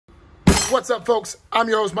What's up, folks? I'm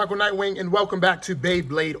your host, Michael Nightwing, and welcome back to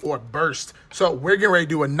Beyblade or Burst. So we're getting ready to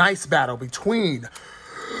do a nice battle between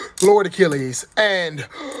Lord Achilles and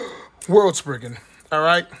World Spriggan. All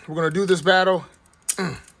right, we're gonna do this battle.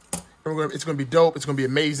 It's gonna be dope. It's gonna be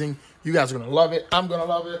amazing. You guys are gonna love it. I'm gonna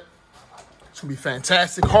love it. It's gonna be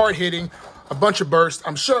fantastic, hard hitting, a bunch of bursts.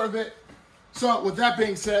 I'm sure of it. So with that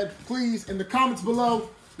being said, please in the comments below,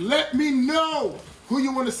 let me know who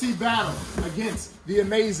you want to see battle against the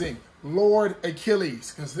amazing Lord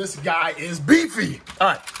Achilles, because this guy is beefy. All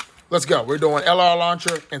right, let's go. We're doing LR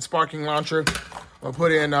launcher and Sparking launcher. I'll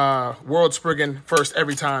put in World Spriggan first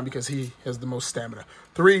every time because he has the most stamina.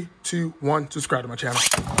 3, 2, 1. Subscribe to my channel.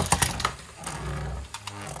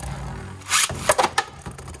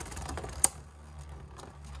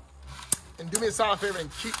 And do me a solid favor and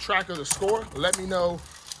keep track of the score. Let me know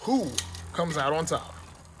who comes out on top.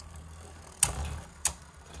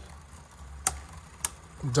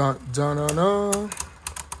 Dun, dun, dun, dun. All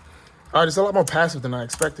right, it's a lot more passive than I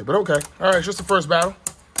expected, but okay. All right, it's just the first battle.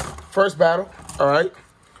 First battle, all right.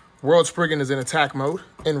 World Spriggan is in attack mode,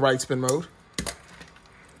 in right spin mode.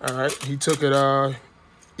 All right, he took it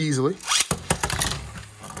easily.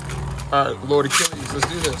 All right, Lord Achilles, let's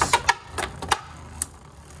do this.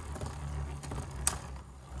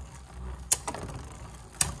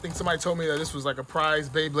 I think somebody told me that this was like a prize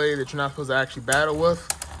Beyblade that you're not supposed to actually battle with.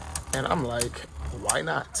 And I'm like, why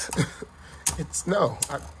not? It's no,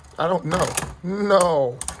 I don't know.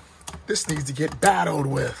 No, this needs to get battled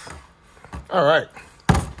with. All right,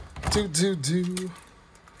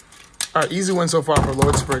 All right, easy win so far for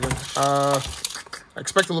Lord Spriggan. I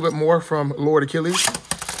expect a little bit more from Lord Achilles,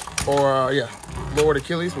 or yeah, Lord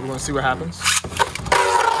Achilles, but we're gonna see what happens.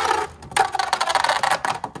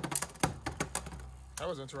 That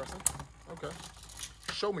was interesting. Okay,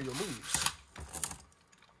 show me your moves.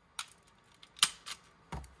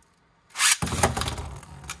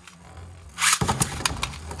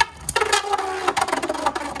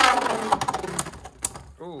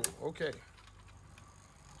 Ooh, okay.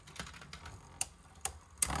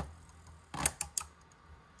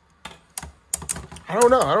 I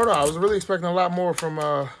don't know. I was really expecting a lot more from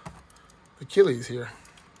Achilles here.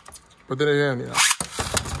 But then again, you know,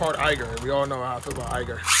 it's part Iger. We all know how I feel about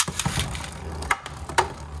Iger.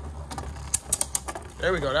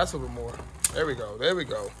 There we go. That's a little bit more. There we go. There we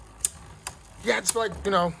go. Yeah, it's like,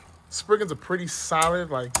 you know, Spriggan's a pretty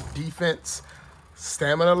solid, like, defense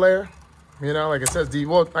stamina layer. You know, like it says,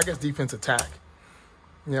 well, I guess defense attack.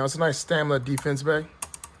 You know, it's a nice stamina defense bay.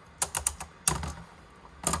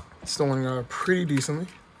 It's doing pretty decently.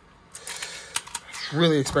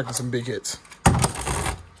 Really expecting some big hits.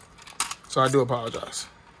 So I do apologize.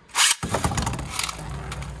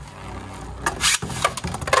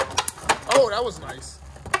 Oh, that was nice.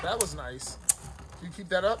 That was nice. Can you keep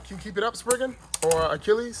that up? Can you keep it up, Spriggan? Or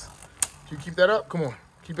Achilles? Can you keep that up? Come on,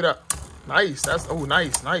 keep it up. Nice. That's, oh,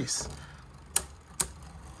 nice, nice.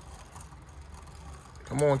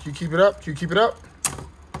 Come on, can you keep it up? Can you keep it up?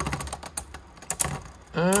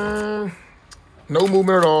 No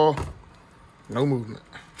movement at all. No movement.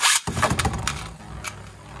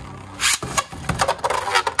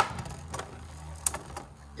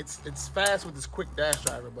 It's fast with this quick dash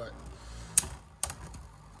driver, but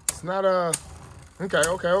it's not okay.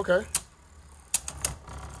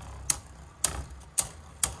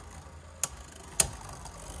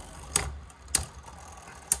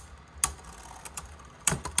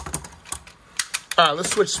 All right,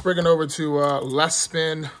 let's switch Spriggan over to less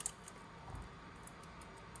spin.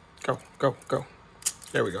 Go.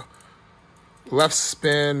 There we go. Left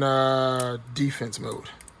spin defense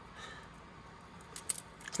mode.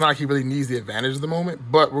 It's not like he really needs the advantage at the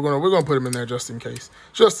moment, but we're gonna put him in there just in case,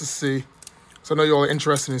 just to see. So I know you all are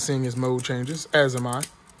interested in seeing his mode changes, as am I.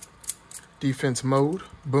 Defense mode,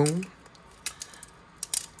 boom.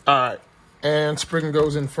 All right. And Spriggan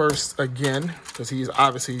goes in first again, because he's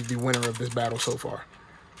obviously the winner of this battle so far.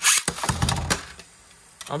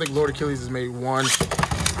 I don't think Lord Achilles has made one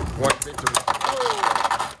victory.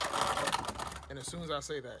 Oh! And as soon as I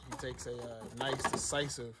say that, he takes a nice,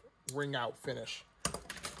 decisive ring-out finish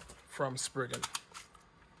from Spriggan.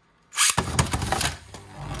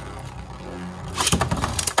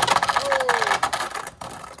 Oh!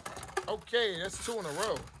 Okay, that's 2 in a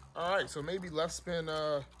row. All right, so maybe left spin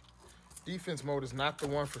defense mode is not the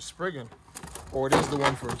one for Spriggan, or it is the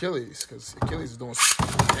one for Achilles, because Achilles is doing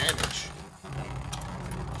damage.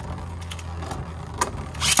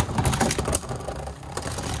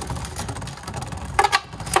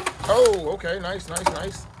 Oh, okay, nice.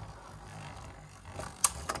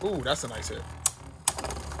 Ooh, that's a nice hit.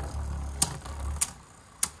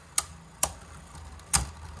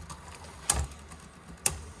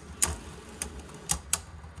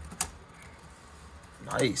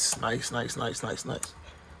 Nice, nice, nice, nice, nice, nice.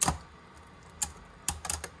 A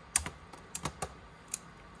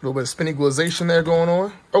little bit of spin equalization there going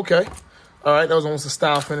on. Okay. All right, that was almost a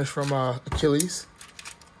style finish from Achilles.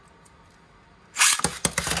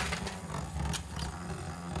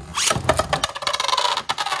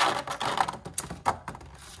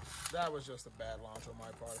 That was just a bad launch on my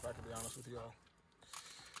part, if I could be honest with y'all.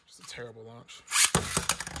 Just a terrible launch.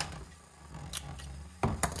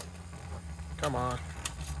 Come on.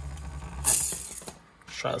 Let's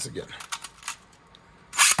try this again.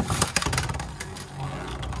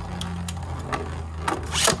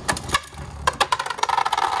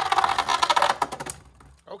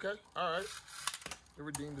 Okay, all right. It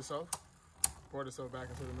redeemed itself. Brought itself back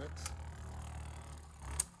into the mix.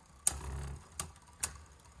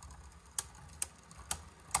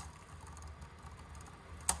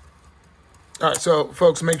 All right, so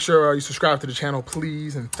folks, make sure you subscribe to the channel,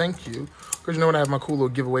 please, and thank you. Because you know when I have my cool little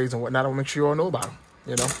giveaways and whatnot, I want to make sure you all know about them.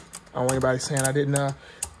 You know, I don't want anybody saying I didn't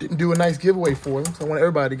do a nice giveaway for them. So I want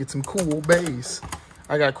everybody to get some cool bays.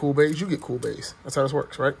 I got cool bays, you get cool bays. That's how this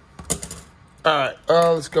works, right? All right,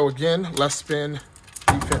 let's go again. Left spin,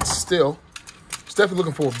 defense still. It's definitely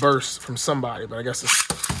looking for a burst from somebody, but I guess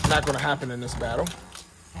it's not going to happen in this battle.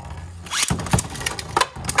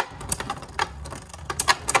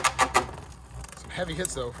 Some heavy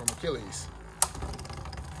hits, though, from Achilles.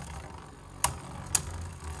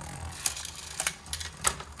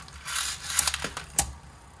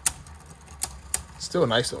 Still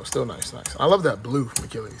nice, though. Still nice, nice. I love that blue from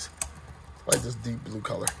Achilles. I like this deep blue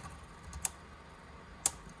color.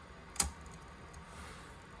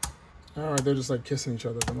 All right, they're just like kissing each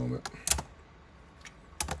other at the moment.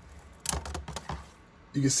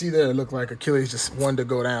 You can see there it looked like Achilles just wanted to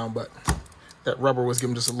go down, but that rubber was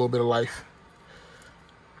giving just a little bit of life.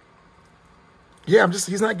 Yeah,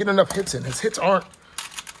 he's not getting enough hits in. His hits aren't,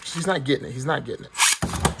 he's not getting it. He's not getting it.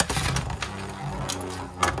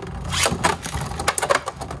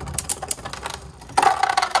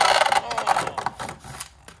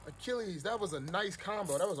 Oh, Achilles, that was a nice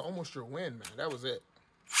combo. That was almost your win, man. That was it.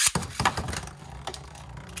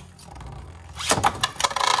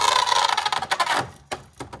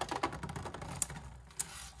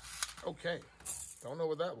 Okay, don't know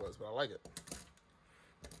what that was, but I like it.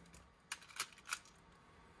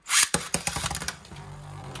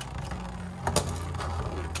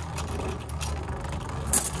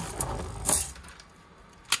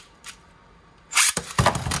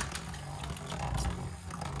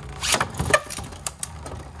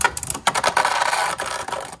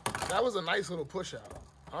 That was a nice little push out.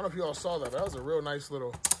 I don't know if you all saw that, but that was a real nice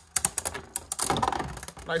little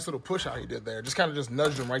push out he did there. Just kind of just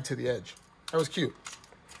nudged him right to the edge. That was cute.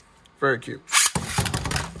 Very cute.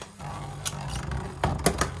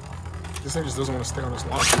 This thing just doesn't want to stay on this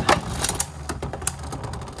launch.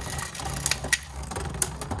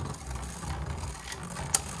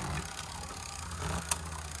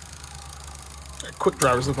 That quick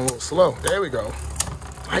driver's looking a little slow. There we go.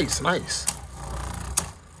 Nice, nice.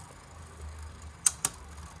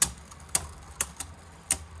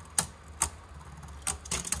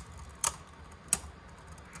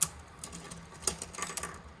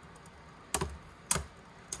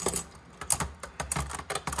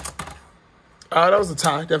 That was a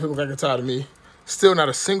tie. Definitely looked like a tie to me. Still not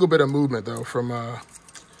a single bit of movement, though, from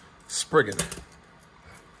Spriggan.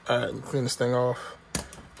 All right, clean this thing off.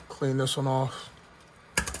 Clean this one off.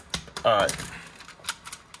 All right.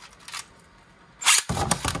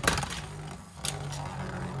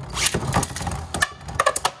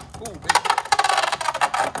 Ooh, baby.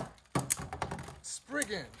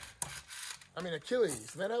 Spriggan. I mean,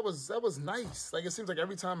 Achilles. Man, that was nice. Like, it seems like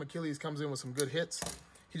every time Achilles comes in with some good hits,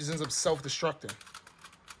 he just ends up self-destructing.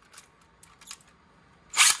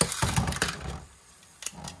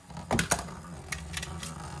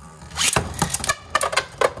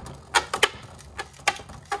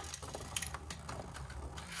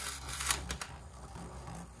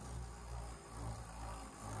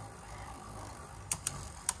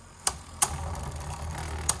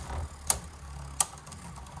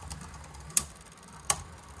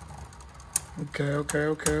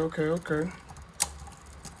 Okay.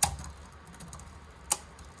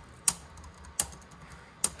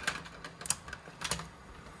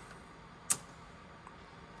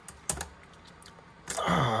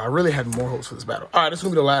 I really had more hopes for this battle. All right, this is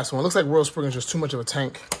going to be the last one. Looks like World Spriggan is just too much of a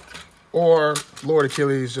tank. Or Lord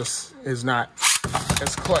Achilles just is not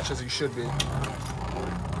as clutch as he should be.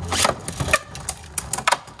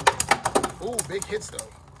 Ooh, big hits, though.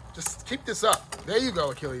 Just keep this up. There you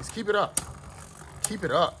go, Achilles. Keep it up. Keep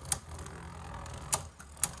it up.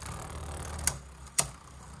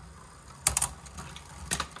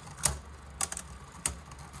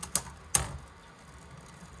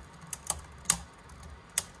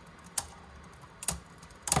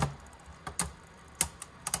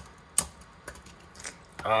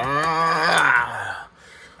 All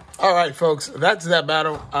right, folks, that's that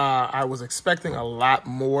battle. I was expecting a lot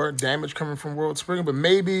more damage coming from World Spriggan, but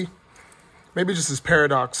maybe just this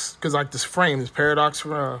paradox, because like this paradox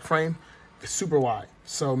frame is super wide.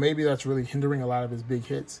 So maybe that's really hindering a lot of his big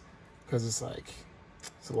hits, because it's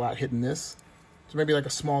a lot hitting this. So maybe like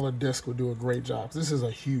a smaller disc would do a great job. This is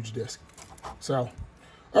a huge disc. So, all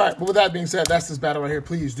right, but with that being said, that's this battle right here.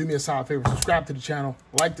 Please do me a solid favor, subscribe to the channel,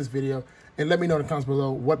 like this video, and let me know in the comments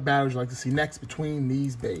below what battles you'd like to see next between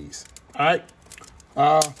these bays. All right,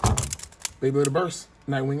 Beyblade or Burst,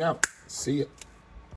 Nightwing out. See ya.